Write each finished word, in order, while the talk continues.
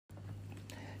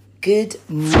Good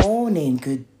morning,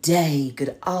 good day,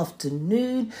 good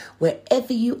afternoon,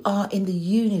 wherever you are in the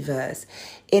universe.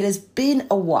 It has been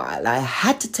a while. I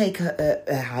had to take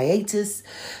a hiatus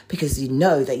because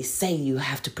they say you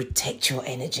have to protect your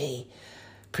energy.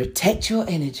 Protect your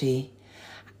energy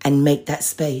and make that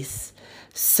space.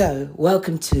 So,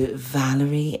 welcome to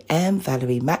Valerie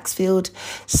Maxfield,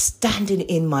 Standing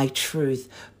in My Truth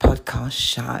podcast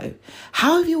show.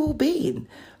 How have you all been?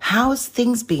 How's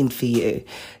things been for you?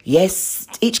 Yes,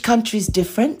 each country is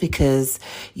different because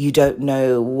you don't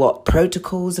know what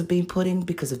protocols have been put in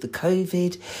because of the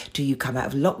COVID. Do you come out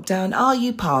of lockdown? Are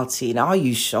you partying? Are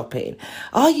you shopping?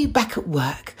 Are you back at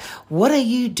work? What are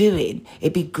you doing?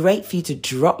 It'd be great for you to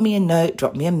drop me a note,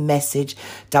 drop me a message,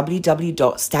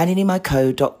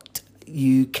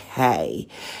 www.standinginmycode.uk.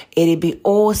 It'd be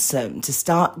awesome to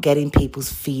start getting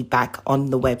people's feedback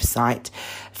on the website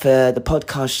for the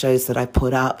podcast shows that I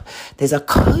put up. There's a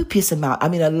copious amount,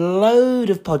 a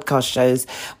load of podcast shows,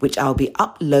 which I'll be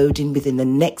uploading within the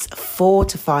next 4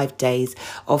 to 5 days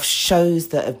of shows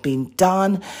that have been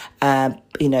done,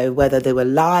 whether they were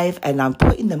live, and I'm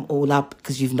putting them all up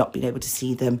because you've not been able to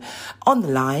see them on the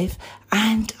live.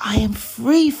 And I am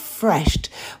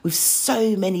refreshed with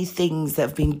so many things that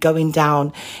have been going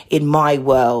down in my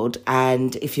world.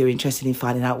 And if you're interested in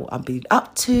finding out what I've been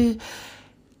up to,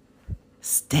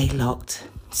 stay locked.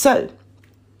 So,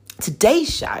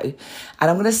 today's show, and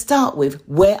I'm going to start with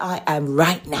where I am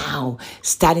right now,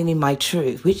 standing in my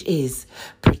truth, which is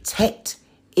protect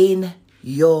in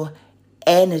your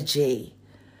energy.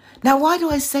 Now, why do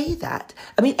I say that?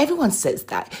 Everyone says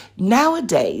that.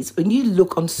 Nowadays, when you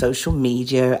look on social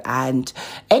media and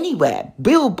anywhere,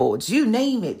 billboards, you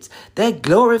name it, they're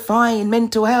glorifying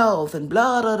mental health and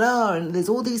blah, blah, blah, and there's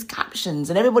all these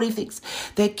captions and everybody thinks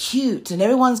they're cute and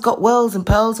everyone's got wells and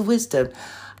pearls of wisdom.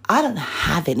 I don't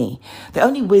have any. The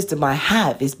only wisdom I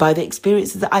have is by the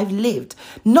experiences that I've lived.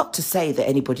 Not to say that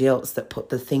anybody else that put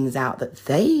the things out that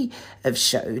they have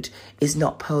showed is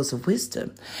not pearls of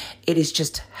wisdom. It is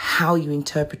just how you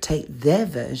interpretate their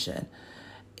version.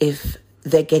 If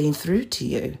they're getting through to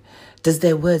you, does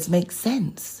their words make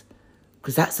sense?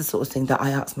 Because that's the sort of thing that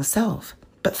I ask myself.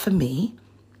 But for me,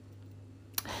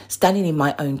 standing in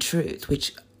my own truth,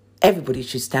 which everybody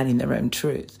should stand in their own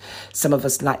truth. Some of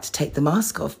us like to take the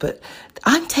mask off, but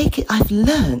I've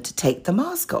learned to take the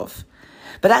mask off.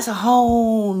 But that's a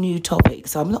whole new topic,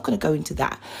 so I'm not going to go into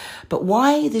that. But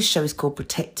why this show is called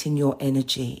Protecting Your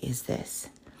Energy is this.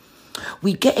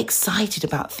 We get excited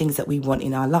about things that we want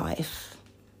in our life,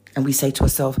 and we say to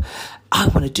ourselves, I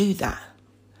want to do that.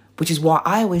 Which is why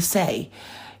I always say,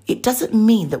 it doesn't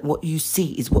mean that what you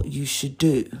see is what you should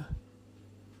do.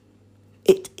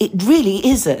 It really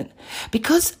isn't.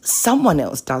 Because someone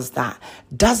else does that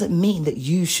doesn't mean that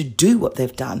you should do what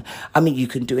they've done. You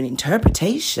can do an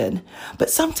interpretation,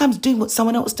 but sometimes doing what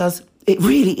someone else does, it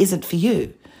really isn't for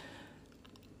you.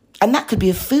 And that could be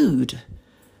a food.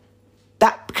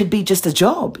 That could be just a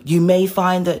job. You may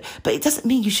find that, but it doesn't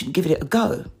mean you shouldn't give it a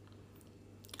go.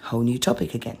 Whole new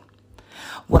topic again.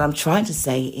 What I'm trying to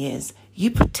say is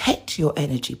you protect your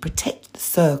energy, protect the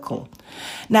circle.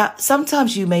 Now,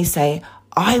 sometimes you may say,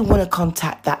 I want to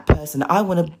contact that person. I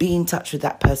want to be in touch with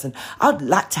that person. I'd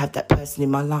like to have that person in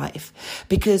my life,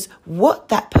 because what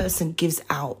that person gives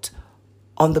out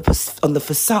on the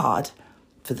facade,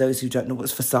 for those who don't know what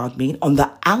facade mean, on the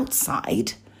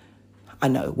outside, I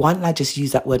know, why didn't I just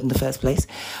use that word in the first place?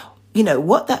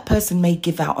 What that person may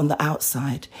give out on the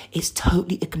outside is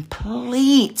totally a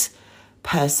complete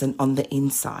person on the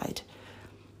inside.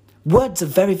 Words are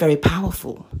very, very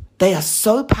powerful. They are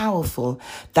so powerful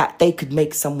that they could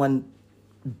make someone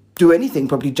do anything,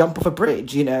 probably jump off a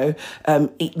bridge,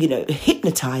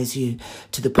 hypnotize you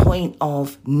to the point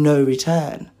of no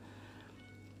return.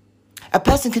 A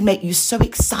person can make you so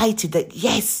excited that,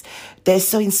 yes, they're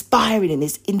so inspiring and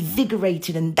it's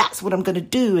invigorating and that's what I'm going to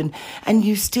do. And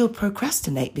you still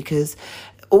procrastinate because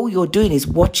all you're doing is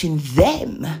watching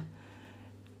them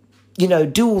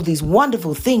do all these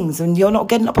wonderful things and you're not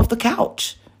getting up off the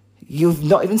couch. You've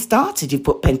not even started. You've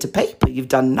put pen to paper. You've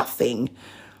done nothing.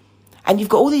 And you've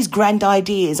got all these grand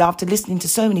ideas after listening to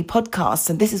so many podcasts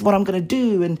and this is what I'm going to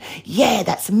do. And yeah,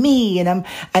 that's me. And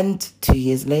 2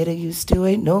 years later, you still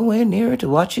ain't nowhere nearer to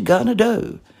what you're going to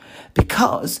do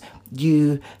because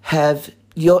you're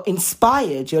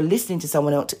inspired. You're listening to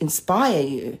someone else to inspire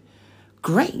you.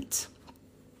 Great.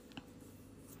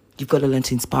 You've got to learn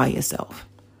to inspire yourself.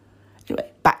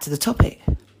 Anyway, back to the topic.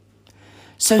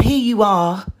 So here you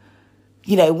are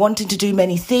wanting to do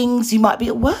many things. You might be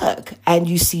at work and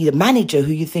you see the manager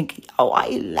who you think, oh, I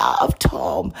love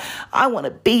Tom. I want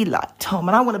to be like Tom,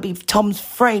 and I want to be Tom's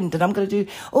friend, and I'm going to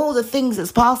do all the things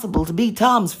that's possible to be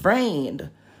Tom's friend,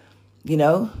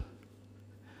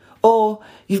 Or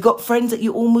you've got friends that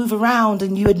you all move around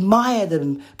and you admire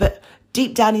them, but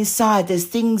deep down inside, there's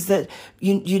things that,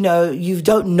 you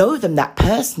don't know them that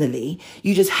personally.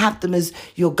 You just have them as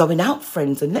you're going out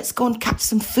friends, and let's go and catch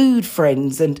some food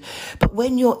friends. But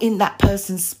when you're in that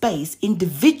person's space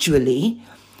individually,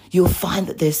 you'll find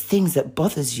that there's things that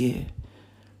bothers you.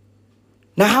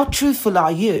 Now, how truthful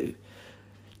are you?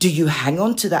 Do you hang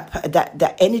on to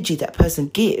that energy that person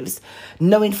gives,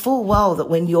 knowing full well that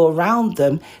when you're around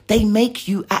them, they make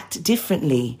you act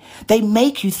differently. They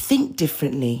make you think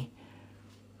differently.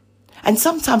 And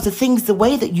sometimes the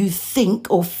way that you think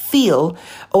or feel,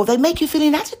 or they make you feel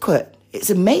inadequate. It's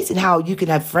amazing how you can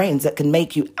have friends that can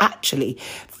make you actually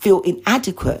feel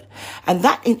inadequate. And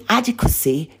that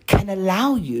inadequacy can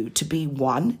allow you to be,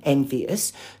 1,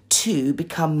 envious, 2,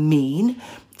 become mean,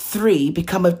 3,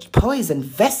 become a poison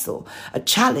vessel, a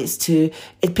chalice to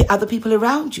other people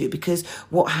around you. Because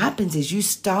what happens is you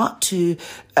start to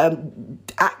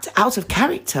act out of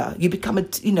character. You become a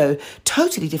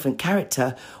totally different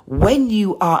character when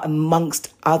you are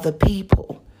amongst other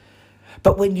people.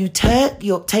 But when you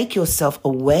take yourself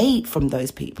away from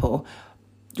those people,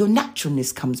 your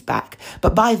naturalness comes back.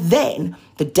 But by then,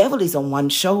 the devil is on one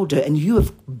shoulder and you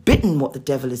have bitten what the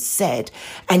devil has said,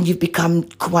 and you've become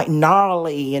quite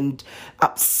gnarly and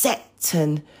upset.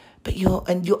 But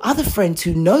your other friends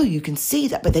who know you can see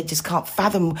that, but they just can't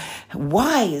fathom,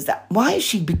 why is that? Why has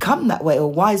she become that way? Or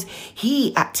why is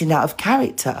he acting out of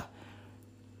character?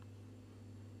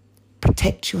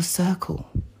 Protect your circle.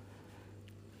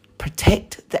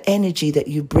 Protect the energy that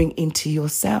you bring into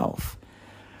yourself.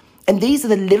 And these are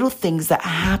the little things that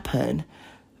happen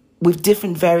with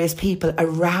different various people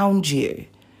around you.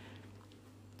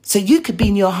 So you could be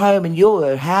in your home and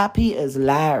you're happy as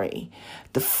Larry.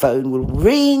 The phone will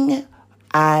ring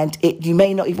and you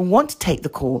may not even want to take the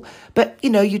call. But,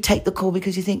 you take the call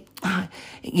because you think,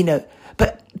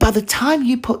 But by the time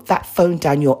you put that phone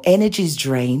down, your energy's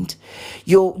drained.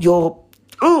 You're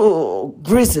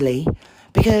grizzly,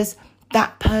 because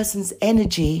that person's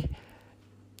energy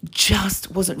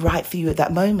just wasn't right for you at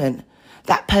that moment.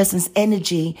 That person's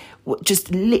energy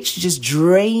just literally just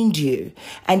drained you.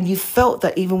 And you felt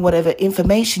that even whatever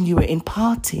information you were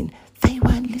imparting, they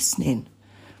weren't listening.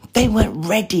 They weren't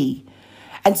ready.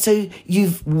 And so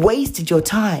you've wasted your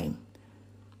time.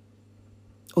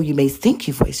 Or you may think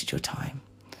you've wasted your time.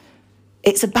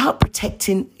 It's about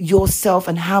protecting yourself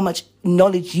and how much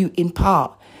knowledge you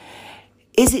impart.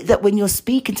 Is it that when you're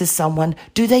speaking to someone,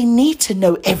 do they need to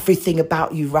know everything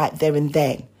about you right there and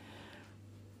then?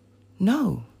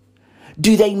 No.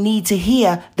 Do they need to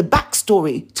hear the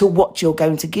backstory to what you're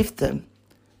going to give them?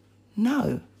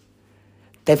 No.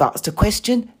 They've asked a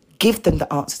question, give them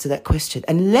the answer to that question.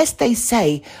 Unless they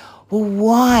say, well,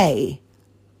 why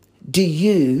do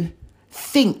you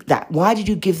think that? Why did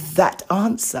you give that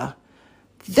answer?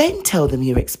 Then tell them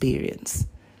your experience.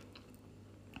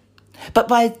 But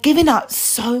by giving out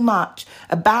so much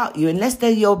about you, unless they're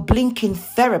your blinking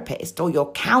therapist or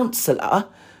your counsellor,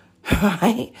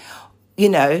 right?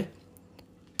 They're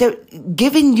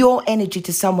giving your energy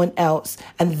to someone else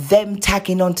and them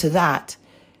tagging onto that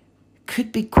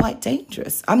could be quite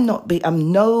dangerous. I'm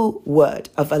no word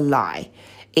of a lie.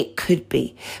 It could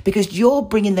be, because you're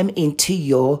bringing them into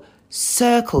your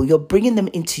circle. You're bringing them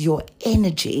into your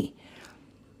energy.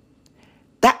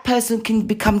 That person can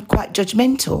become quite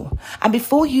judgmental. And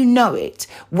before you know it,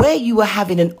 where you were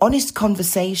having an honest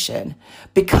conversation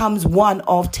becomes one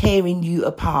of tearing you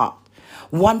apart,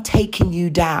 one taking you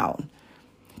down.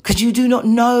 Because you do not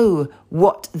know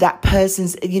what that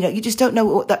person's, you just don't know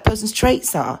what that person's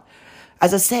traits are.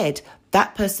 As I said,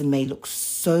 that person may look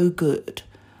so good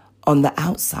on the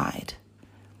outside,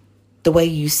 the way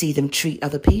you see them treat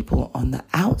other people on the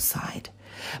outside.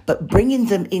 But bringing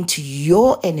them into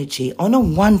your energy on a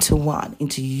one-to-one,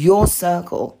 into your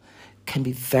circle, can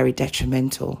be very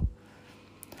detrimental.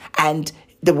 And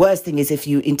the worst thing is if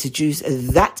you introduce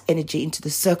that energy into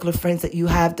the circle of friends that you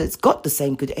have that's got the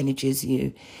same good energy as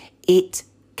you, it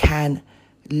can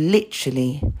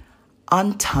literally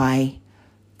untie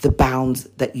the bounds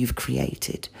that you've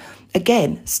created.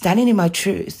 Again, standing in my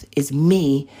truth is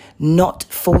me not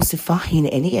falsifying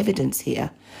any evidence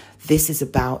here. This is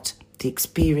about the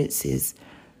experiences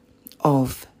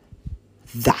of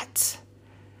that.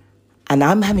 And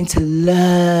I'm having to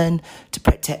learn to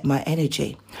protect my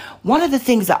energy. One of the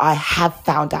things that I have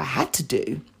found I had to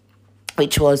do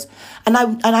which was, and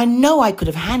I know I could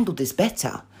have handled this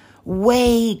better,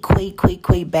 way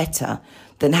better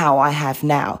than how I have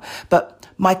now. But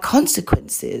my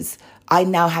consequences, I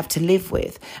now have to live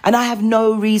with. And I have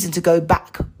no reason to go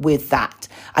back with that.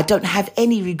 I don't have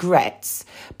any regrets,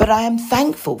 but I am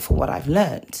thankful for what I've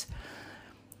learned.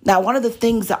 Now, one of the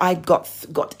things that I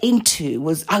got into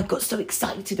was I got so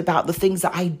excited about the things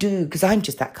that I do, because I'm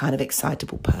just that kind of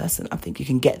excitable person. I think you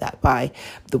can get that by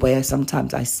the way I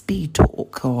speed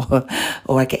talk or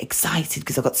I get excited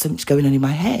because I've got so much going on in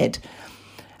my head.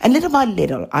 And little by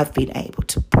little, I've been able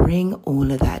to bring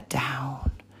all of that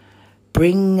down,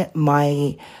 bring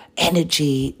my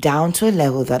energy down to a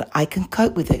level that I can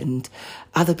cope with it and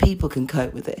other people can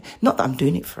cope with it. Not that I'm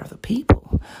doing it for other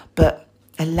people, but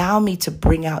allow me to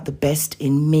bring out the best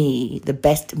in me, the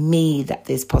best me that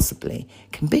this possibly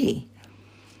can be.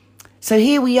 So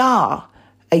here we are,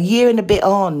 a year and a bit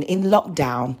on in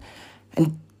lockdown,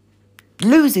 and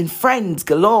losing friends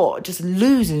galore, just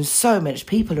losing so much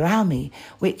people around me,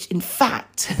 which in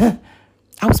fact,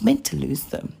 I was meant to lose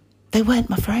them. They weren't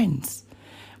my friends.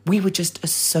 We were just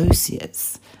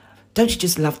associates. Don't you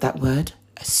just love that word?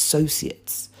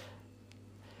 Associates.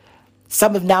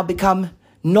 Some have now become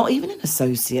not even an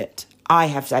associate. I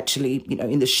have actually,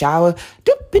 in the shower,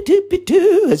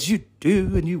 doopy-doopy-doo, as you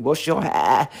do, and you wash your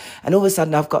hair. And all of a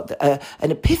sudden I've got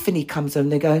an epiphany comes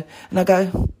on, and I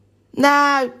go,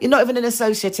 no, you're not even an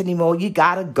associate anymore. You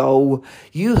gotta go.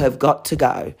 You have got to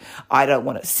go. I don't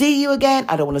want to see you again.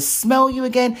 I don't want to smell you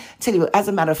again. Tell you what, as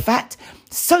a matter of fact,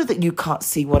 so that you can't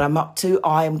see what I'm up to,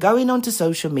 I am going onto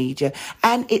social media,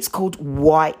 and it's called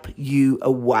Wipe You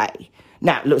Away.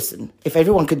 Now, listen, if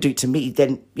everyone could do it to me,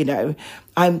 then,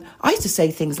 I used to say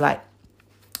things like,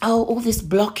 oh, all this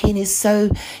blocking is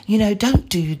so, don't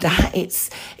do that.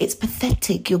 It's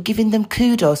pathetic. You're giving them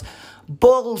kudos.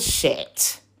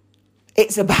 Bullshit.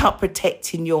 It's about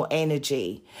protecting your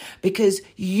energy, because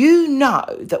you know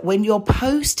that when you're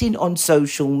posting on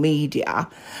social media,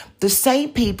 the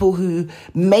same people who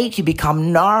make you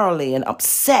become gnarly and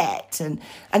upset. And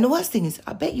the worst thing is,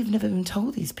 I bet you've never even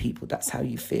told these people that's how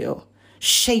you feel.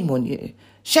 Shame on you.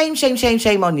 Shame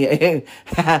on you.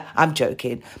 I'm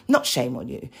joking. Not shame on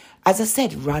you. As I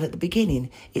said right at the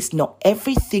beginning, it's not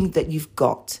everything that you've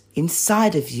got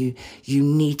inside of you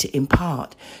need to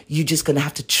impart. You're just going to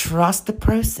have to trust the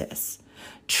process.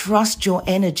 Trust your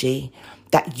energy,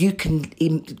 that you can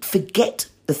forget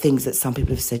the things that some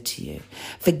people have said to you.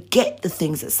 Forget the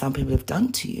things that some people have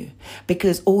done to you,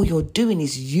 because all you're doing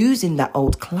is using that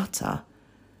old clutter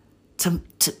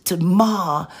to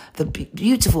mar the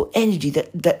beautiful energy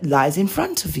that lies in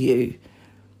front of you.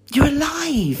 You're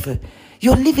alive.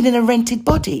 You're living in a rented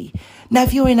body. Now,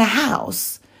 if you're in a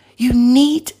house, you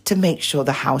need to make sure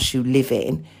the house you live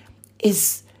in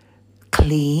is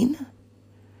clean,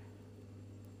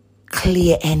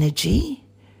 clear energy,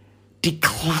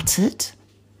 decluttered.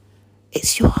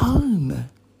 It's your home.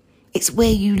 It's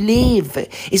where you live.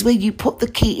 It's where you put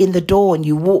the key in the door and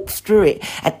you walk through it,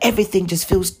 and everything just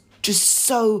feels just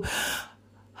so.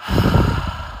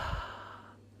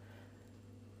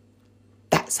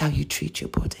 That's how you treat your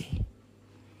body.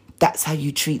 That's how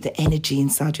you treat the energy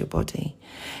inside your body.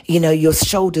 Your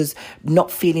shoulders not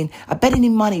feeling. I bet any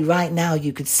money right now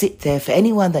you could sit there, for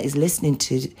anyone that is listening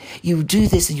to, you do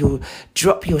this and you'll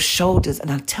drop your shoulders.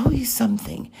 And I'll tell you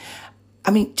something.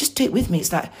 I mean, just do it with me.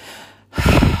 It's like,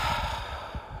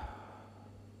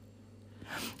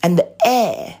 and the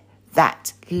air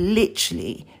that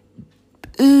literally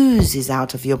oozes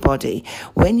out of your body,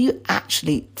 when you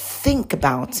actually think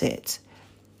about it,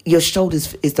 your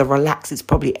shoulders is the relaxed it's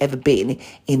probably ever been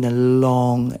in a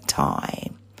long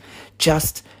time.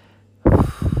 Just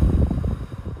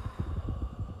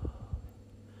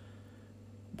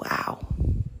wow.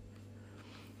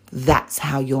 That's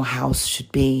how your house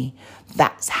should be.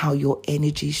 That's how your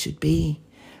energy should be.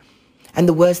 And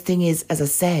the worst thing is, as I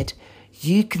said,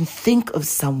 you can think of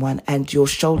someone and your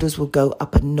shoulders will go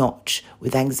up a notch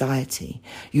with anxiety.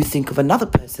 You think of another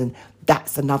person,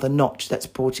 that's another notch that's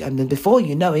brought you. And then before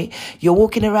you know it, you're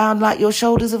walking around like your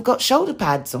shoulders have got shoulder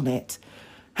pads on it.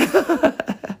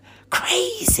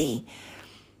 Crazy.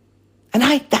 And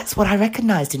that's what I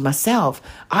recognized in myself.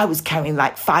 I was carrying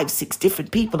like 5-6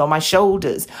 different people on my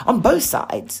shoulders on both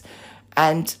sides.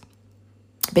 And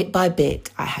bit by bit,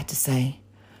 I had to say,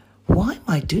 why am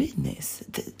I doing this?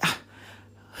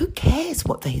 Who cares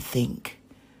what they think?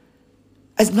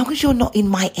 As long as you're not in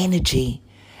my energy,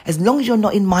 as long as you're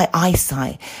not in my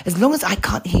eyesight, as long as I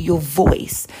can't hear your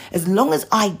voice, as long as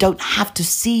I don't have to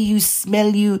see you,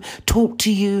 smell you, talk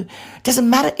to you, doesn't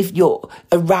matter if you're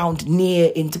around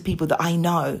near into people that I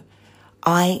know.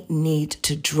 I need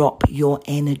to drop your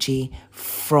energy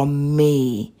from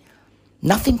me.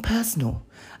 Nothing personal.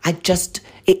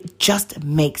 It just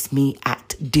makes me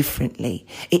act differently.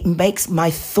 It makes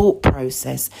my thought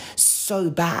process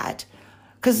so bad.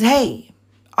 Because, hey,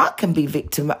 I can be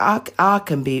victim. I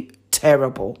can be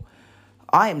terrible.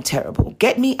 I am terrible.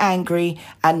 Get me angry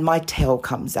and my tail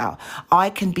comes out. I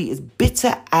can be as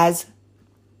bitter as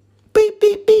beep,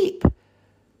 beep, beep.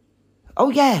 Oh,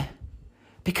 yeah.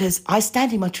 Because I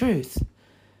stand in my truth.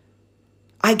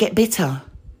 I get bitter.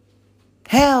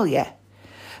 Hell yeah.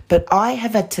 But I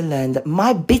have had to learn that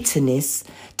my bitterness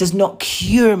does not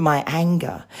cure my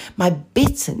anger. My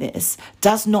bitterness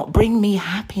does not bring me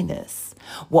happiness.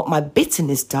 What my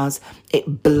bitterness does,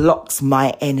 it blocks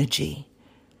my energy.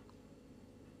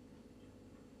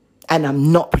 And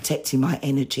I'm not protecting my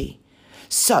energy.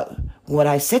 So what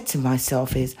I said to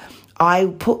myself is,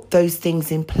 I put those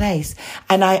things in place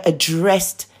and I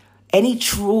addressed any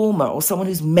trauma or someone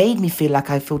who's made me feel like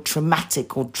I feel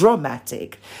traumatic or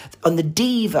dramatic. On the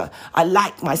diva, I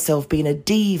like myself being a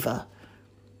diva.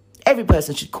 Every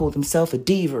person should call themselves a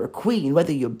diva, a queen,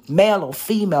 whether you're male or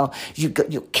female. You're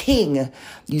king.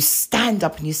 You stand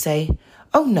up and you say,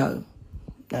 oh, no.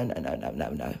 Even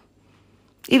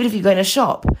if you go in a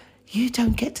shop, you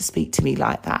don't get to speak to me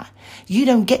like that. You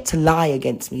don't get to lie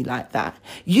against me like that.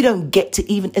 You don't get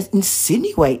to even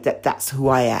insinuate that that's who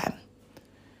I am.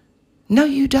 No,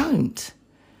 you don't.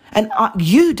 And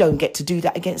you don't get to do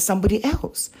that against somebody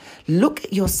else. Look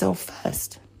at yourself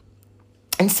first.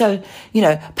 And so,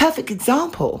 perfect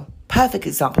example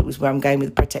was where I'm going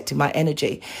with protecting my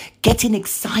energy. Getting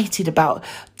excited about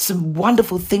some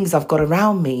wonderful things I've got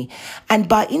around me. And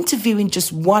by interviewing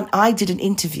I did an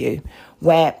interview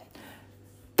where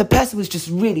the person was just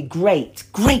really great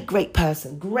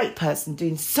person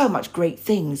doing so much great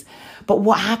things. But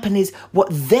what happened is what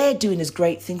they're doing as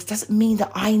great things doesn't mean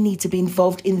that I need to be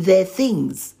involved in their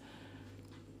things.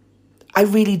 I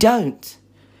really don't.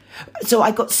 So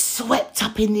I got swept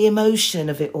up in the emotion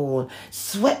of it all,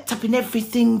 swept up in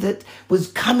everything that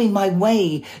was coming my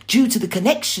way due to the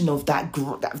connection of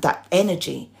that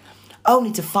energy,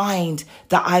 only to find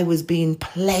that I was being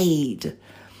played.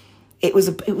 It was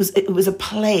a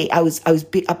play. I was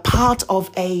a part of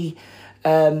a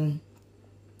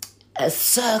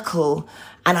circle,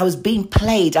 and I was being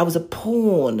played. I was a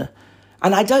pawn,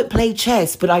 and I don't play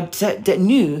chess, but I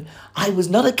knew I was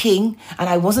not a king and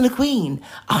I wasn't a queen.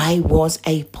 I was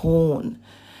a pawn.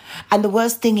 And the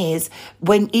worst thing is,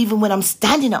 even when I'm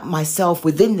standing up myself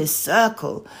within this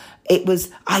circle,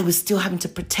 I was still having to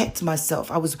protect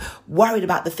myself. I was worried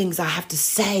about the things I have to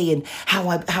say and how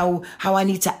I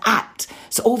need to act.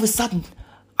 So all of a sudden,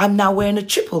 I'm now wearing a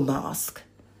triple mask.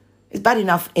 It's bad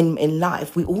enough in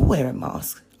life. We all wear a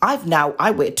mask.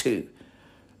 I wear two.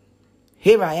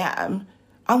 Here I am.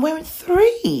 I'm wearing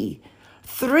three.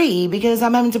 Three, because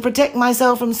I'm having to protect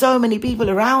myself from so many people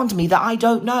around me that I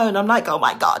don't know. And I'm like, oh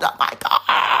my God.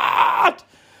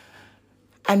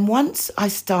 And once I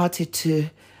started to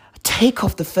take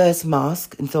off the first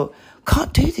mask and thought,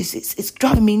 can't do this. It's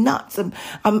driving me nuts.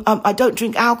 I don't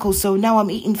drink alcohol, so now I'm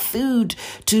eating food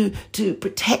to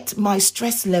protect my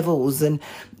stress levels and,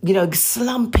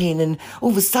 slumping. And all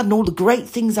of a sudden, all the great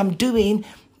things I'm doing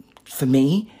for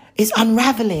me is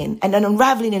unraveling and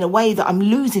unraveling in a way that I'm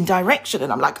losing direction.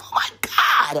 And I'm like, oh my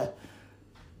God.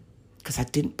 Because I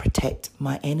didn't protect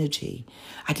my energy.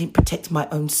 I didn't protect my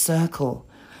own circle.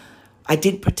 I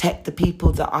didn't protect the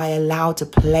people that I allowed to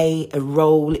play a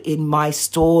role in my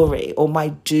story or my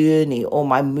journey or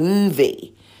my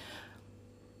movie.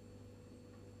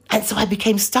 And so I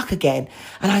became stuck again.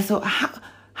 And I thought,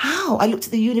 how? I looked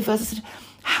at the universe and said,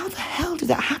 how the hell did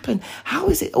that happen? How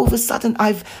is it all of a sudden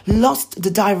I've lost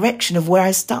the direction of where I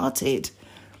started?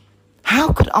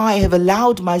 How could I have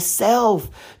allowed myself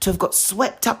to have got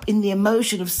swept up in the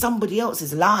emotion of somebody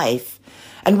else's life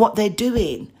and what they're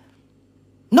doing?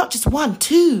 Not just one,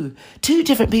 two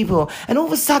different people. And all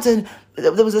of a sudden,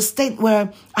 there was a state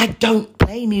where I don't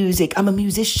play music. I'm a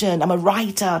musician. I'm a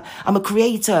writer. I'm a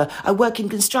creator. I work in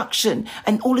construction.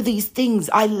 And all of these things,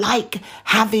 I like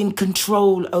having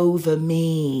control over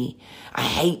me. I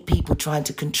hate people trying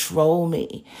to control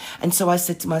me. And so I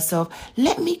said to myself,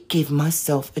 let me give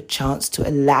myself a chance to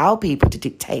allow people to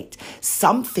dictate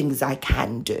some things I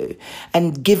can do.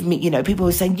 And give me, people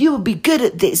were saying, you would be good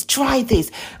at this. Try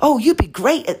this. Oh, you'd be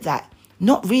great at that.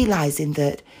 Not realizing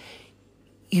that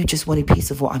you just wanted a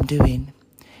piece of what I'm doing.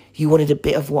 You wanted a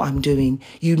bit of what I'm doing.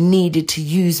 You needed to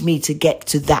use me to get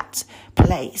to that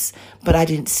place. But I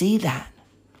didn't see that.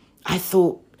 I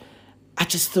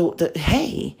just thought that,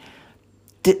 hey,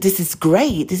 this is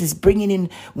great. This is bringing in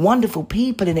wonderful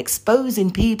people and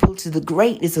exposing people to the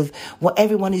greatness of what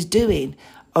everyone is doing,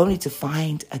 only to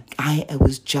find I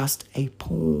was just a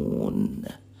pawn.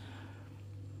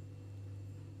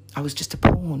 I was just a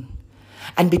pawn.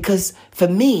 And because for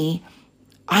me,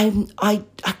 I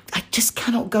just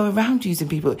cannot go around using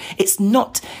people. It's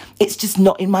just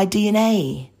not in my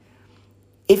DNA.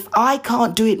 If I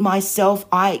can't do it myself,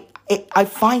 I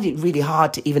find it really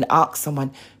hard to even ask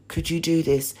someone, could you do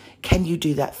this? Can you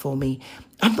do that for me?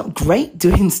 I'm not great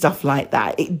doing stuff like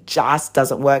that. It just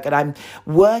doesn't work. And I'm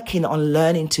working on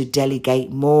learning to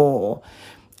delegate more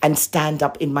and stand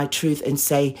up in my truth and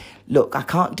say, look, I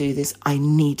can't do this. I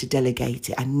need to delegate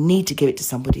it. I need to give it to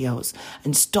somebody else,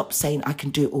 and stop saying I can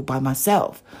do it all by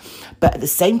myself. But at the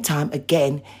same time,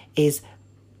 again, is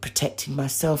protecting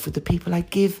myself with the people I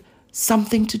give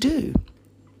something to do.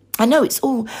 I know it's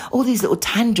all these little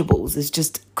tangibles is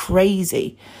just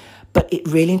crazy, but it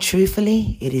really and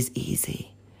truthfully, it is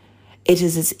easy. It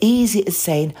is as easy as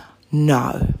saying,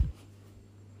 no,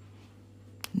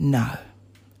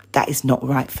 that is not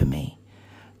right for me.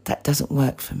 That doesn't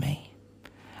work for me.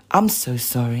 I'm so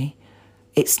sorry.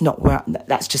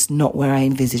 That's just not where I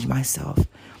envisage myself.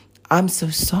 I'm so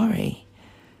sorry.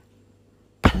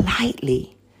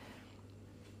 Politely,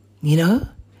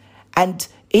 And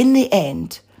in the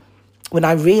end, when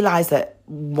I realized that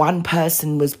one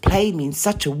person was playing me in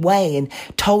such a way and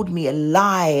told me a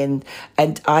lie,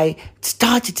 and I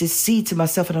started to see to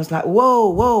myself, and I was like,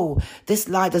 whoa, this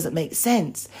lie doesn't make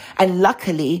sense. And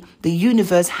luckily, the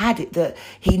universe had it that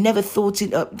he never thought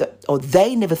it, or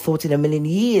they never thought in a million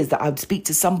years that I'd speak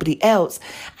to somebody else.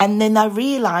 And then I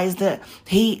realized that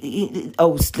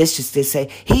let's just say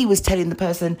he was telling the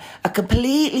person a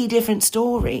completely different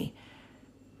story,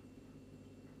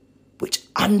 which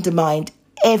undermined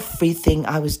everything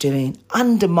I was doing,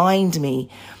 undermined me.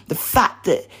 The fact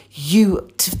that you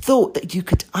thought that you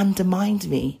could undermine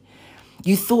me.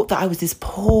 You thought that I was this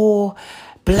poor,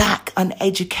 black,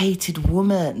 uneducated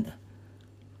woman.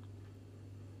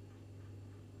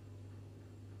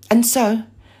 And so,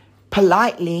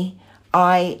 politely,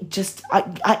 I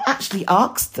actually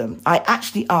asked them. I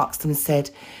actually asked them and said,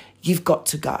 you've got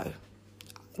to go.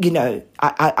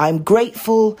 I'm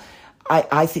grateful.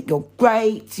 I think you're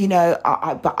great,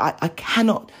 but I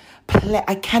cannot play.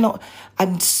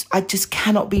 I just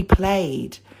cannot be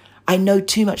played. I know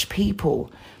too much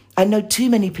people. I know too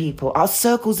many people. Our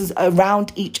circles is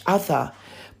around each other,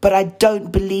 but I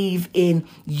don't believe in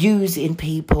using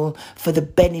people for the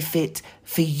benefit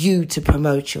for you to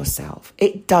promote yourself.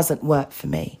 It doesn't work for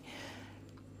me.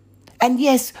 And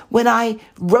yes, when I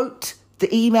wrote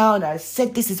the email and I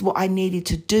said this is what I needed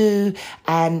to do,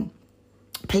 and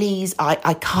please,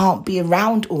 I can't be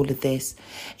around all of this.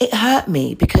 It hurt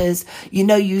me because,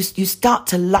 you start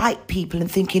to like people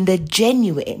and thinking they're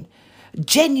genuine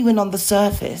on the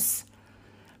surface.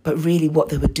 But really what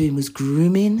they were doing was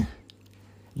grooming,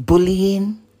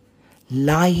 bullying,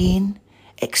 lying,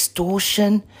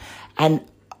 extortion. And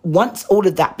once all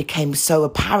of that became so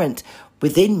apparent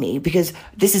within me, because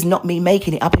this is not me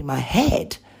making it up in my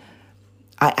head,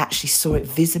 I actually saw it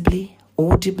visibly,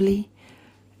 audibly.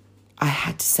 I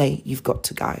had to say, you've got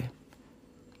to go.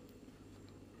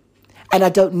 And I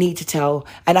don't need to tell,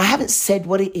 and I haven't said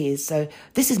what it is. So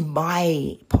this is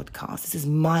my podcast. This is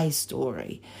my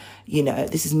story.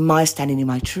 This is my standing in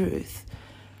my truth.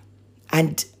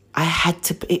 And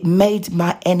it made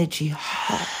my energy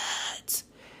hurt.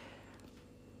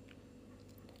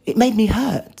 It made me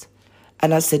hurt.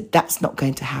 And I said, that's not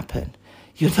going to happen.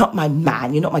 You're not my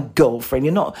man. You're not my girlfriend.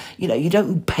 You're not, you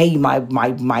don't pay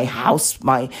my house,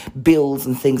 my bills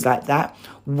and things like that.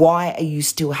 Why are you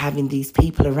still having these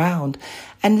people around?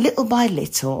 And little by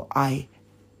little, I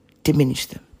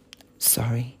diminished them.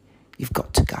 Sorry, you've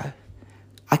got to go.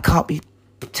 I can't be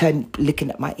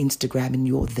looking at my Instagram and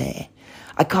you're there.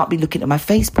 I can't be looking at my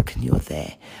Facebook and you're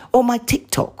there. Or my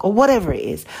TikTok or whatever it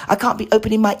is. I can't be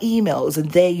opening my emails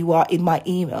and there you are in my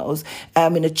emails,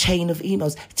 in a chain of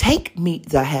emails. Take me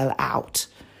the hell out.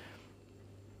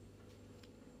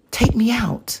 Take me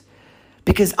out.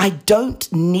 Because I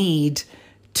don't need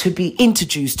to be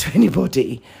introduced to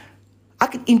anybody. I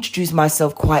can introduce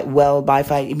myself quite well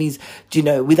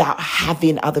without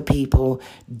having other people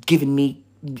giving me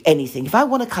anything. If I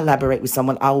want to collaborate with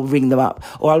someone, I'll ring them up,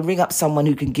 or I'll ring up someone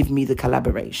who can give me the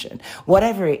collaboration,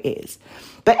 whatever it is.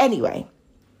 But anyway,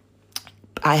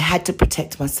 I had to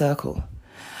protect my circle.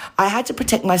 I had to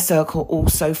protect my circle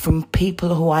also from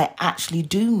people who I actually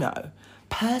do know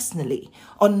personally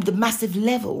on the massive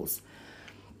levels.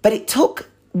 But it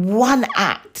took one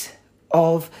act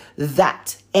of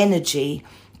that energy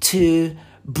to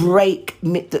break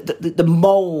the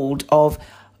mold of,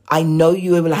 I know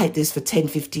you were like this for 10,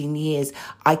 15 years.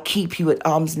 I keep you at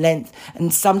arm's length.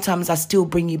 And sometimes I still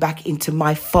bring you back into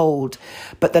my fold.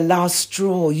 But the last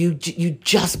straw, you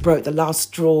just broke the last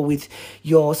straw with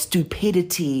your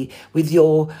stupidity, with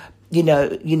your,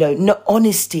 no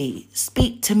honesty.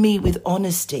 Speak to me with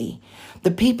honesty.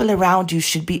 The people around you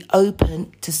should be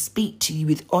open to speak to you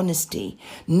with honesty,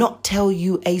 not tell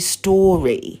you a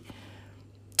story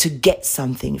to get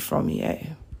something from you.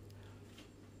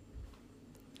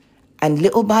 And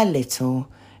little by little,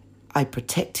 I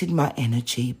protected my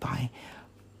energy by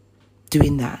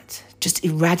doing that. Just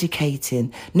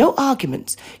eradicating. No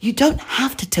arguments. You don't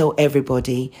have to tell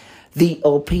everybody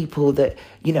or people that,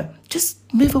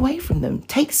 just move away from them.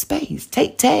 Take space.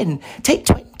 Take 10. Take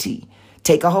 20.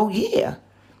 Take a whole year.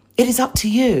 It is up to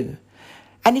you.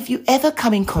 And if you ever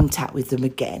come in contact with them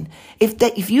again,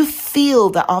 if you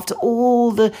feel that after all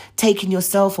the taking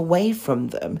yourself away from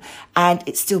them and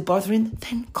it's still bothering them,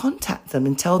 then contact them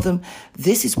and tell them,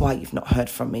 this is why you've not heard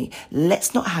from me.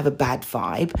 Let's not have a bad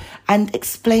vibe, and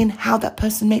explain how that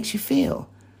person makes you feel.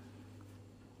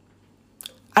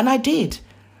 And I did.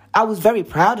 I was very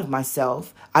proud of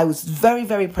myself. I was very,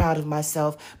 very proud of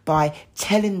myself by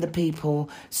telling the people,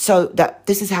 so that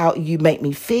this is how you make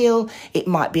me feel. It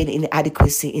might be an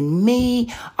inadequacy in me.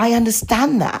 I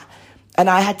understand that. And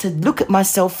I had to look at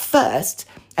myself first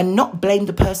and not blame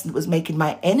the person that was making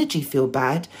my energy feel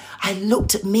bad. I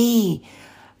looked at me.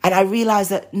 And I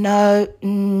realized that,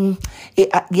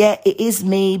 it is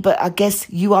me, but I guess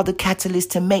you are the catalyst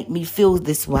to make me feel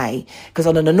this way. Because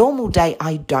on a normal day,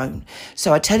 I don't.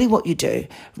 So I tell you what you do.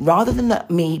 Rather than let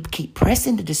me keep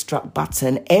pressing the destruct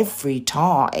button every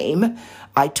time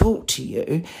I talk to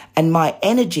you, and my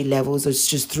energy levels are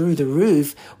just through the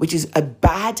roof, which is a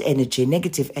bad energy,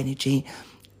 negative energy,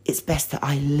 it's best that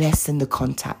I lessen the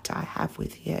contact I have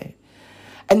with you.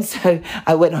 And so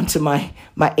I went onto my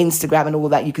Instagram and all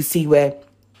that. You could see where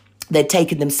they'd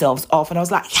taken themselves off. And I was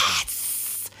like,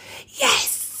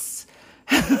 yes.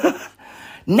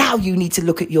 Now you need to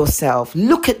look at yourself.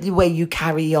 Look at the way you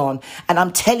carry on. And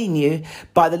I'm telling you,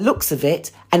 by the looks of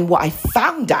it and what I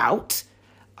found out,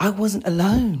 I wasn't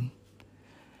alone.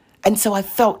 And so I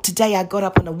felt today, I got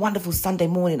up on a wonderful Sunday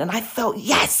morning and I felt,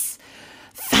 yes,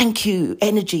 thank you,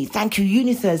 energy. Thank you,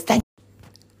 universe.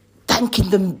 Thanking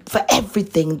them for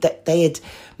everything that they had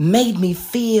made me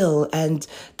feel, and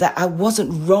that I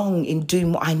wasn't wrong in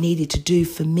doing what I needed to do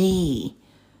for me.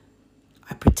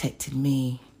 I protected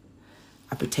me.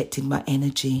 I protected my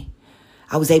energy.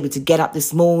 I was able to get up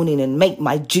this morning and make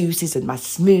my juices and my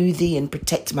smoothie and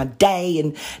protect my day,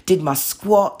 and did my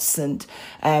squats, and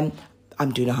I'm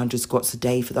doing 100 squats a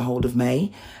day for the whole of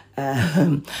May.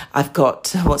 I've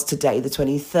got, what's today, the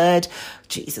 23rd?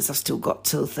 Jesus, I've still got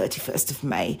till 31st of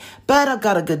May. But I've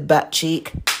got a good butt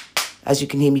cheek, as you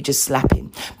can hear me just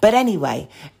slapping. But anyway,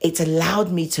 it's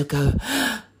allowed me to go.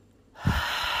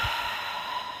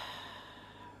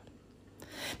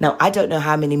 Now, I don't know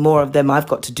how many more of them I've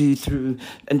got to do through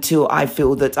until I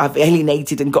feel that I've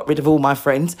alienated and got rid of all my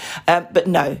friends. But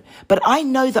I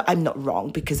know that I'm not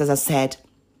wrong, because as I said,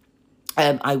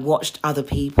 I watched other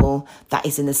people that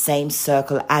is in the same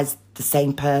circle as the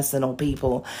same person or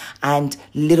people, and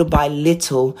little by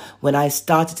little, when I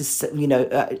started to,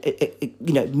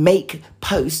 make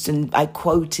posts, and I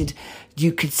quoted,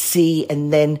 you could see,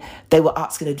 and then they were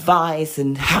asking advice,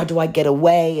 and how do I get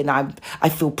away, and I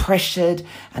feel pressured,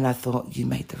 and I thought, you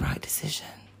made the right decision,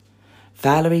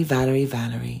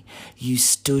 Valerie. You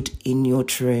stood in your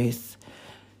truth.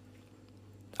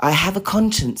 I have a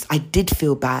conscience. I did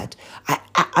feel bad.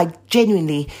 I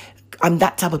genuinely, I'm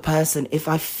that type of person. If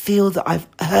I feel that I've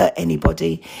hurt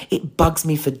anybody, it bugs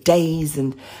me for days.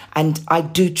 And I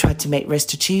do try to make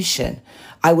restitution.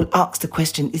 I will ask the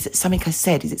question, is it something I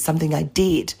said? Is it something I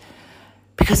did?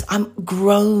 Because I'm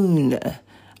grown.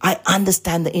 I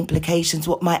understand the implications,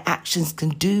 what my actions can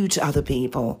do to other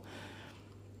people.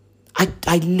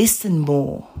 I listen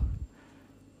more.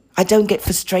 I don't get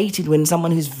frustrated when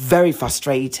someone who's very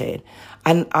frustrated.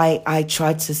 And I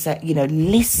try to say,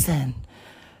 listen,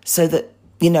 so that,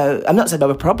 I'm not saying I'm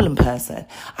a problem person.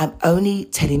 I'm only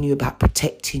telling you about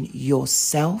protecting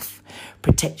yourself,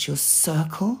 protect your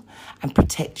circle, and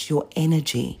protect your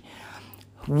energy.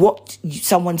 What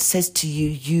someone says to you,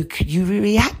 you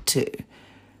react to.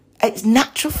 It's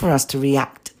natural for us to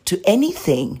react to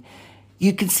anything.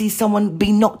 You can see someone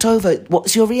being knocked over.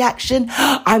 What's your reaction?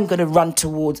 I'm going to run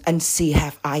towards and see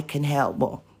if I can help.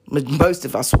 Well, most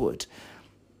of us would.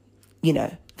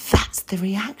 That's the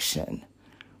reaction.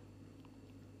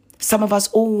 Some of us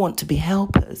all want to be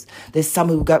helpers. There's some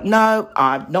who go, no,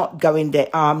 I'm not going there.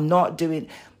 I'm not doing.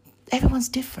 everyone's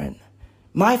different.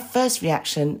 My first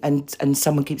reaction, and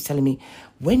someone keeps telling me,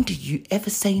 when did you ever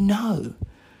say no?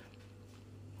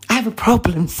 I have a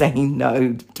problem saying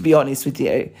no, to be honest with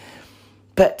you.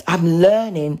 But I'm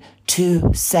learning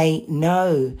to say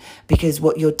no, because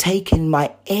what you're taking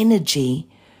my energy,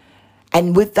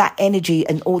 and with that energy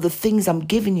and all the things I'm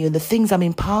giving you and the things I'm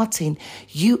imparting,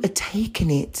 you are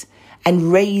taking it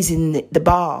and raising the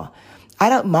bar. I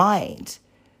don't mind.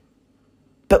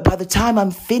 But by the time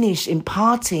I'm finished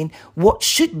imparting what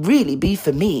should really be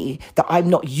for me that I'm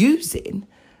not using,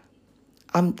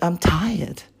 I'm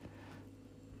tired.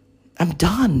 I'm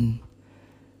done.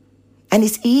 And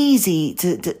it's easy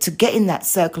to get in that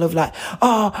circle of like,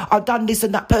 oh, I've done this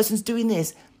and that person's doing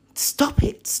this. Stop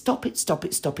it.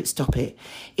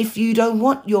 If you don't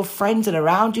want your friends and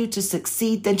around you to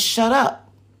succeed, then shut up.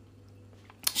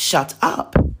 Shut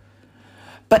up.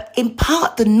 But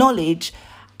impart the knowledge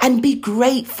and be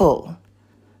grateful.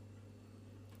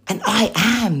 And I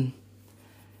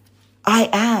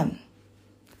am.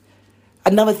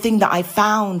 Another thing that I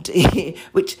found,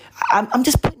 which I'm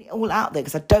just putting it all out there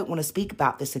because I don't want to speak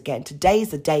about this again. Today is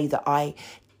the day that I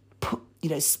put,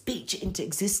 speech into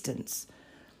existence.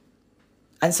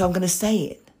 And so I'm going to say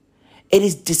it. It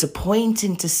is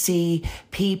disappointing to see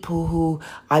people who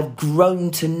I've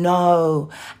grown to know,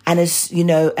 and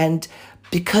and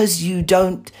because you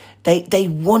don't, they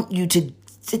want you to,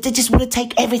 they just want to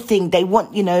take everything. They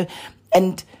want,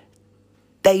 and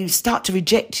they start to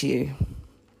reject you.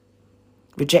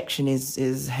 Rejection is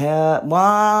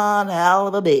one hell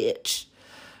of a bitch.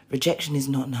 Rejection is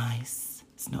not nice.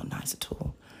 It's not nice at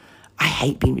all. I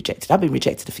hate being rejected. I've been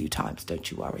rejected a few times,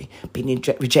 don't you worry. Been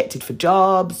rejected for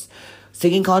jobs,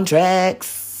 singing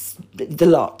contracts, the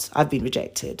lot. I've been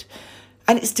rejected.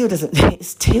 And it still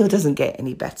doesn't get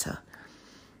any better.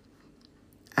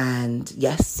 And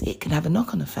yes, it can have a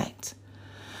knock-on effect.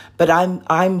 But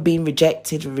I'm being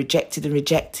rejected.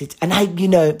 And I,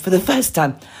 for the first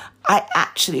time, I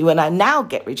actually, when I now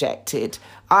get rejected,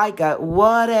 I go,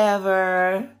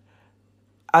 whatever.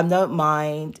 I don't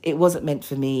mind. It wasn't meant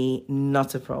for me.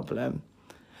 Not a problem.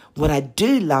 What I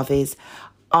do love is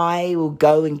I will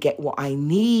go and get what I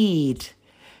need.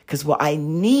 Because what I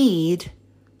need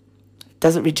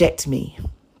doesn't reject me.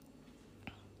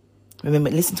 Remember,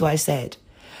 listen to what I said.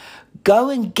 Go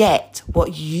and get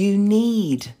what you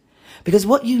need. Because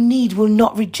what you need will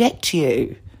not reject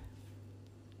you.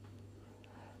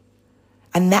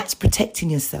 And that's protecting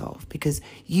yourself because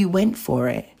you went for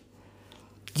it.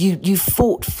 You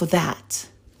fought for that.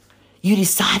 You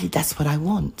decided that's what I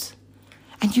want.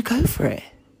 And you go for it.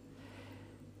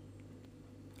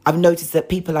 I've noticed that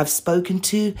people I've spoken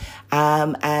to,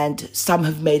 and some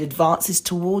have made advances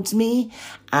towards me,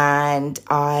 and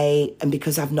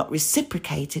because I've not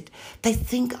reciprocated, they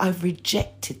think I've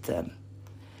rejected them.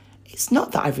 It's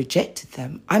not that I've rejected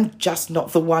them. I'm just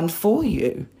not the one for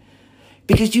you.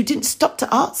 Because you didn't stop to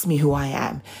ask me who I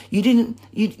am. You didn't.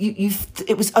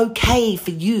 It was okay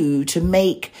for you to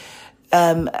make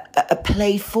a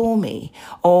play for me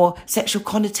or sexual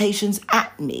connotations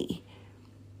at me.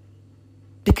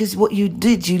 Because what you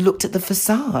did, you looked at the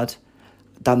facade.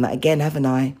 Done that again, haven't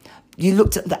I? You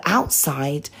looked at the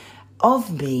outside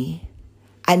of me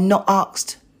and not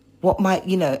asked what might,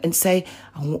 and say,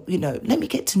 let me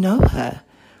get to know her.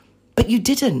 But you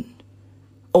didn't,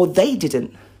 or they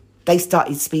didn't. They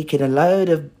started speaking a load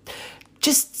of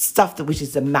just stuff which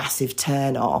is a massive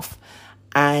turn off.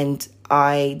 And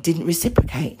I didn't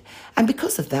reciprocate. And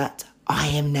because of that, I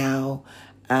am now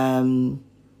a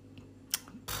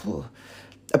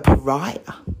pariah.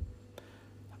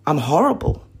 I'm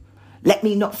horrible. Let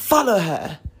me not follow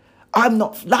her. I'm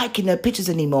not liking her pictures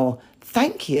anymore.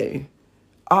 Thank you.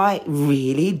 I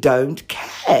really don't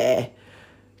care.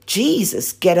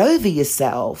 Jesus, get over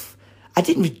yourself. I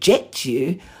didn't reject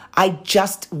you. I'm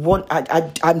just not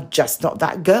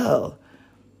that girl.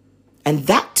 And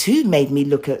that too made me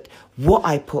look at what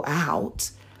I put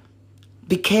out.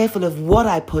 Be careful of what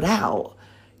I put out,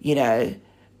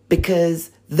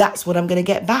 because that's what I'm going to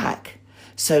get back.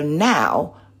 So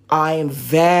now I am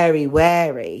very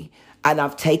wary, and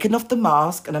I've taken off the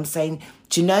mask and I'm saying,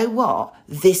 do you know what?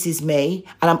 This is me,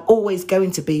 and I'm always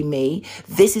going to be me.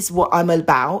 This is what I'm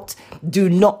about. Do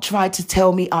not try to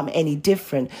tell me I'm any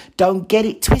different. Don't get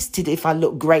it twisted if I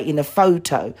look great in a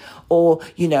photo. Or,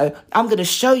 I'm going to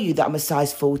show you that I'm a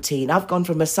size 14. I've gone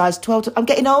from a size 12 I'm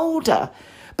getting older,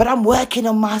 but I'm working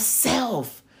on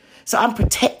myself. So I'm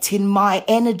protecting my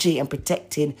energy and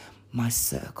protecting my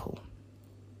circle.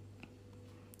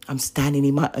 I'm standing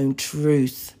in my own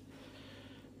truth.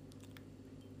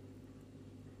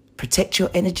 Protect your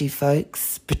energy,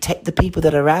 folks. Protect the people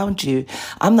that are around you.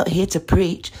 I'm not here to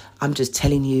preach. I'm just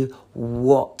telling you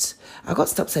what. I got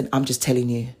to stop saying I'm just telling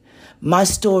you. My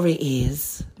story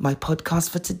is, my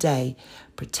podcast for today,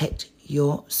 protect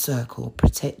your circle,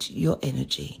 protect your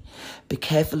energy. Be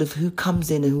careful of who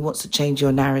comes in and who wants to change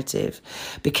your narrative.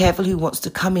 Be careful who wants to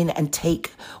come in and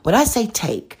take. When I say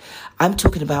take, I'm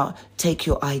talking about take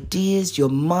your ideas, your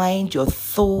mind, your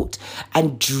thought,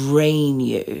 and drain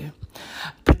you.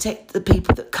 Protect the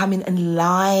people that come in and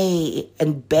lie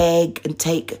and beg and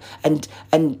take and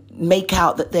make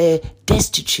out that they're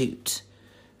destitute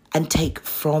and take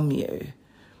from you.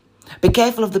 Be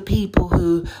careful of the people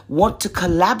who want to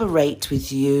collaborate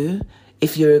with you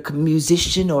if you're a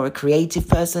musician or a creative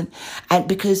person, and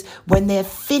because when they're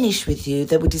finished with you,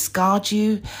 they will discard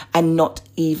you and not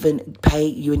even pay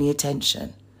you any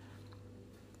attention.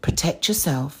 Protect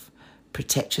yourself,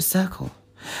 protect your circle.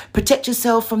 Protect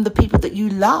yourself from the people that you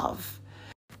love.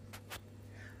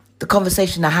 The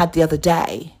conversation I had the other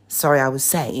day,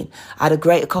 I had a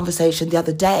great conversation the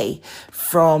other day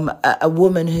from a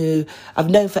woman who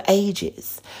I've known for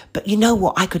ages. But you know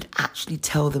what? I could actually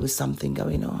tell there was something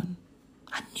going on.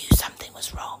 I knew something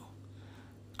was wrong.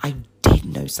 I did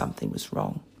know something was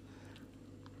wrong.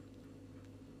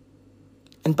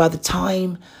 And by the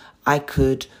time I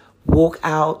could walk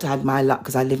out, I had my luck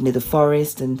because I live near the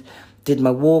forest, and did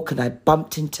my walk, and I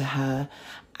bumped into her,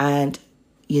 and,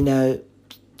 you know,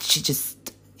 she just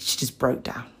broke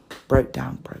down. And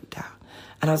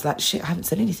I was like, shit, I haven't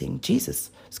said anything.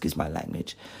 Jesus, excuse my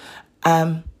language.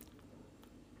 But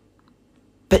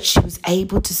she was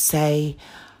able to say,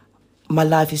 my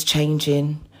life is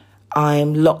changing.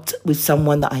 I'm locked with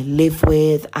someone that I live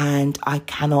with and I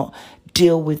cannot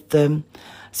deal with them.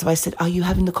 So I said, are you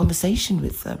having the conversation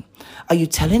with them? Are you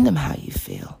telling them how you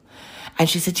feel? And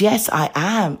she said, yes, I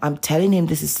am. I'm telling him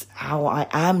this is how I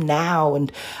am now. And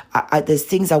there's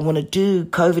things I want to do.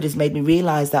 COVID has made me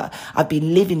realize that I've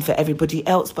been living for everybody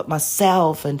else but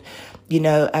myself. And, you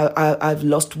know, I've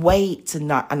lost weight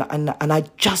and I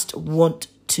just want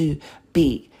to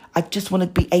be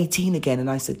 18 again. And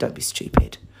I said, don't be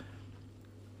stupid.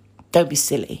 Don't be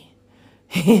silly.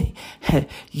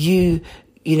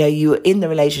 You know, you were in the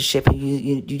relationship and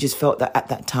you just felt that at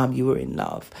that time you were in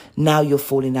love. Now you're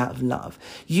falling out of love.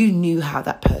 You knew how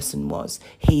that person was.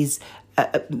 He's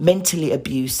mentally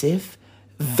abusive,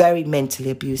 very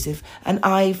mentally abusive. And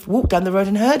I've walked down the road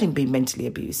and heard him be mentally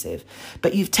abusive.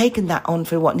 But you've taken that on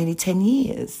for nearly 10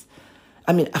 years.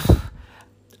 I mean,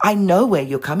 I know where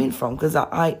you're coming from because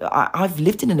I've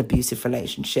lived in an abusive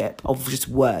relationship of just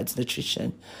words and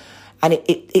attrition. And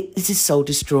it is soul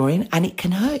destroying and it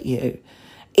can hurt you.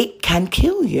 It can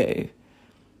kill you.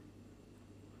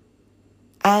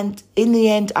 And in the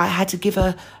end, I had to give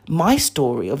her my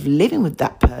story of living with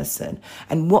that person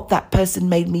and what that person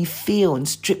made me feel and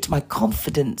stripped my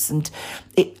confidence. And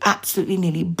it absolutely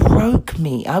nearly broke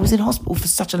me. I was in hospital for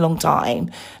such a long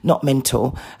time, not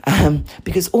mental,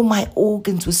 because all my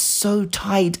organs were so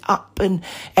tied up and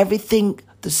everything,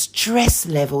 the stress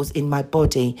levels in my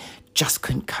body just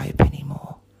couldn't cope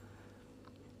anymore.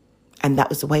 And that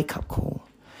was the wake-up call.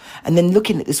 And then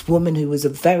looking at this woman who was a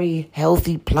very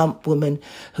healthy, plump woman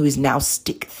who is now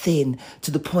stick thin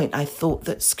to the point I thought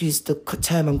that, excuse the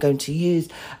term I'm going to use,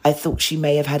 I thought she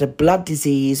may have had a blood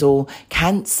disease or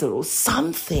cancer or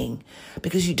something,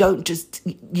 because you don't just,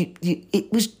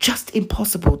 it was just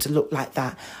impossible to look like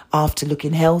that after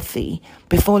looking healthy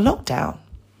before lockdown.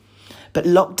 But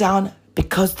lockdown,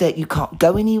 because that you can't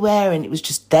go anywhere and it was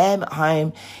just them at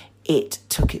home, it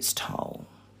took its toll.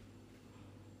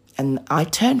 And I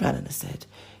turned around and I said,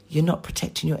 you're not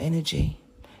protecting your energy.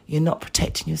 You're not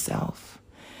protecting yourself.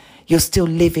 You're still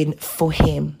living for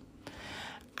him.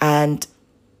 And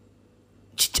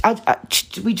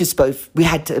we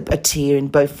had a tear in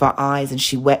both of our eyes and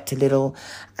she wept a little.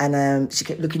 And she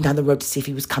kept looking down the road to see if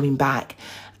he was coming back.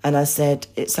 And I said,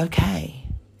 it's okay.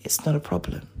 It's not a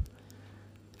problem.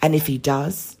 And if he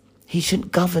does, he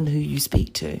shouldn't govern who you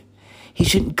speak to. He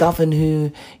shouldn't govern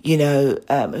who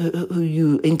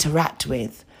you interact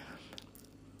with.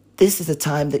 This is a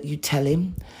time that you tell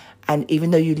him. And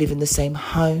even though you live in the same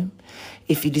home,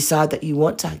 if you decide that you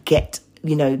want to get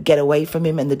away from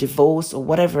him and the divorce or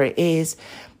whatever it is,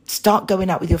 start going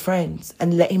out with your friends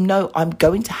and let him know, I'm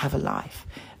going to have a life.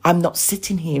 I'm not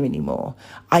sitting here anymore.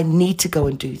 I need to go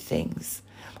and do things.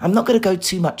 I'm not going to go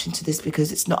too much into this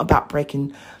because it's not about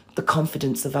breaking the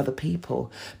confidence of other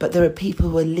people. But there are people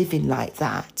who are living like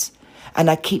that. And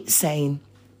I keep saying,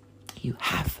 you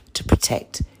have to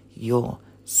protect your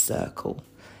circle.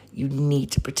 You need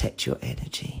to protect your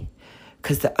energy.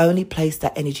 Because the only place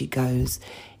that energy goes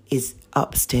is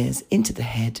upstairs into the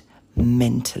head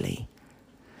mentally.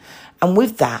 And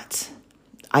with that,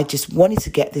 I just wanted to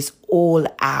get this all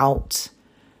out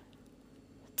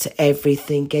to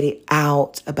everything, get it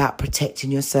out about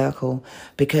protecting your circle.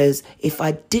 Because if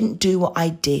I didn't do what I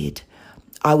did,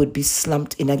 I would be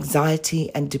slumped in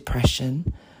anxiety and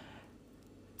depression.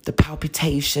 The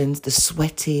palpitations, the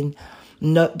sweating,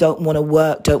 don't want to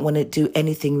work, don't want to do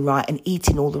anything right, and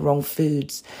eating all the wrong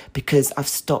foods because I've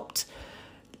stopped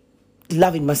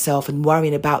loving myself and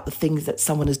worrying about the things that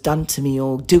someone has done to me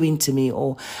or doing to me,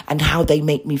 and how they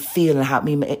make me feel and how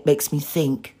it makes me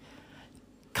think.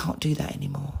 Can't do that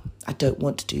anymore. I don't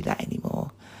want to do that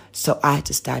anymore. So I had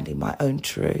to stand in my own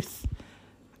truth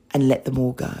and let them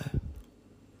all go.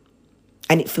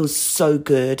 And it feels so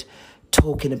good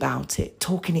talking about it,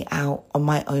 talking it out on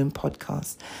my own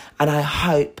podcast. And I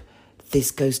hope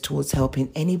this goes towards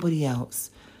helping anybody else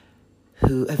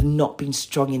who have not been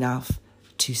strong enough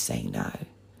to say no.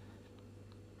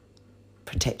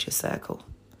 Protect your circle.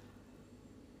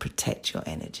 Protect your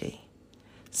energy.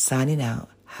 Signing out.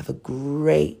 Have a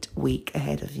great week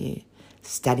ahead of you.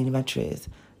 Standing in my truth.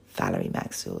 Valerie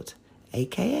Maxfield,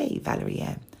 a.k.a. Valerie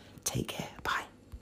M. Take care. Bye.